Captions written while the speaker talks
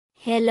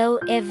Hello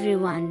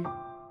everyone.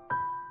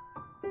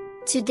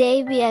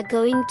 Today we are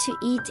going to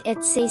eat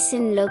at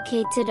Saison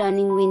located on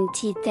Nguyễn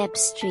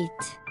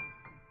Street.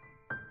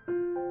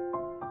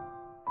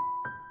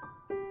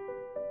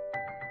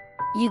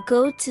 You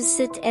go to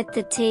sit at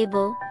the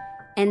table,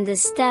 and the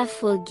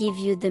staff will give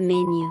you the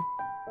menu.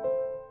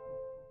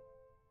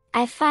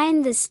 I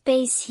find the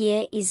space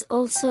here is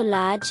also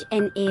large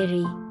and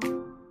airy.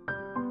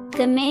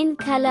 The main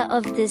color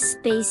of this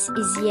space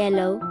is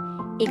yellow.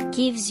 It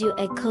gives you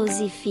a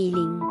cozy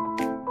feeling.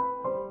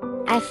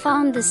 I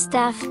found the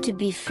staff to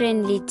be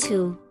friendly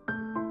too.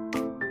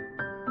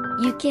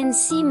 You can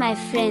see my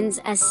friends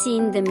are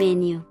seeing the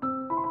menu.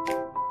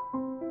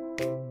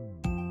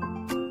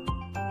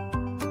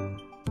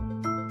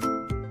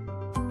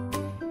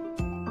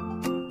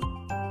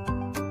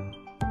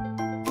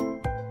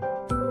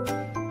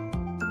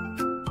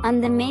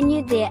 On the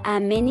menu there are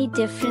many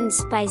different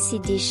spicy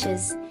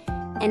dishes,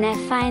 and I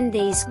find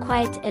there is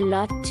quite a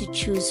lot to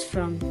choose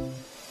from.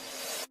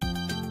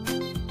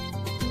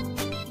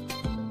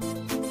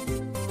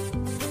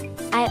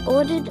 I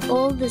ordered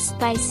all the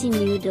spicy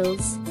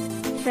noodles,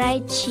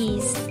 fried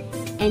cheese,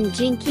 and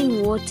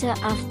drinking water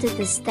after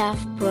the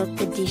staff brought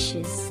the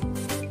dishes.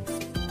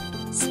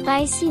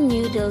 Spicy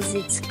noodles,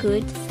 it's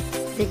good,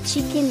 the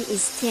chicken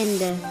is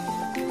tender,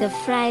 the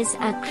fries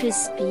are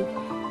crispy,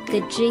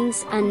 the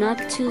drinks are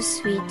not too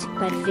sweet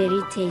but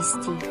very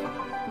tasty.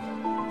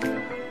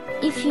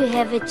 If you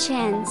have a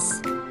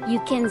chance, you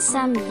can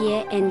come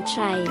here and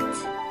try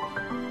it.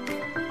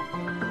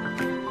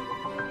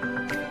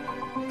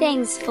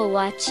 Thanks for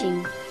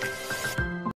watching.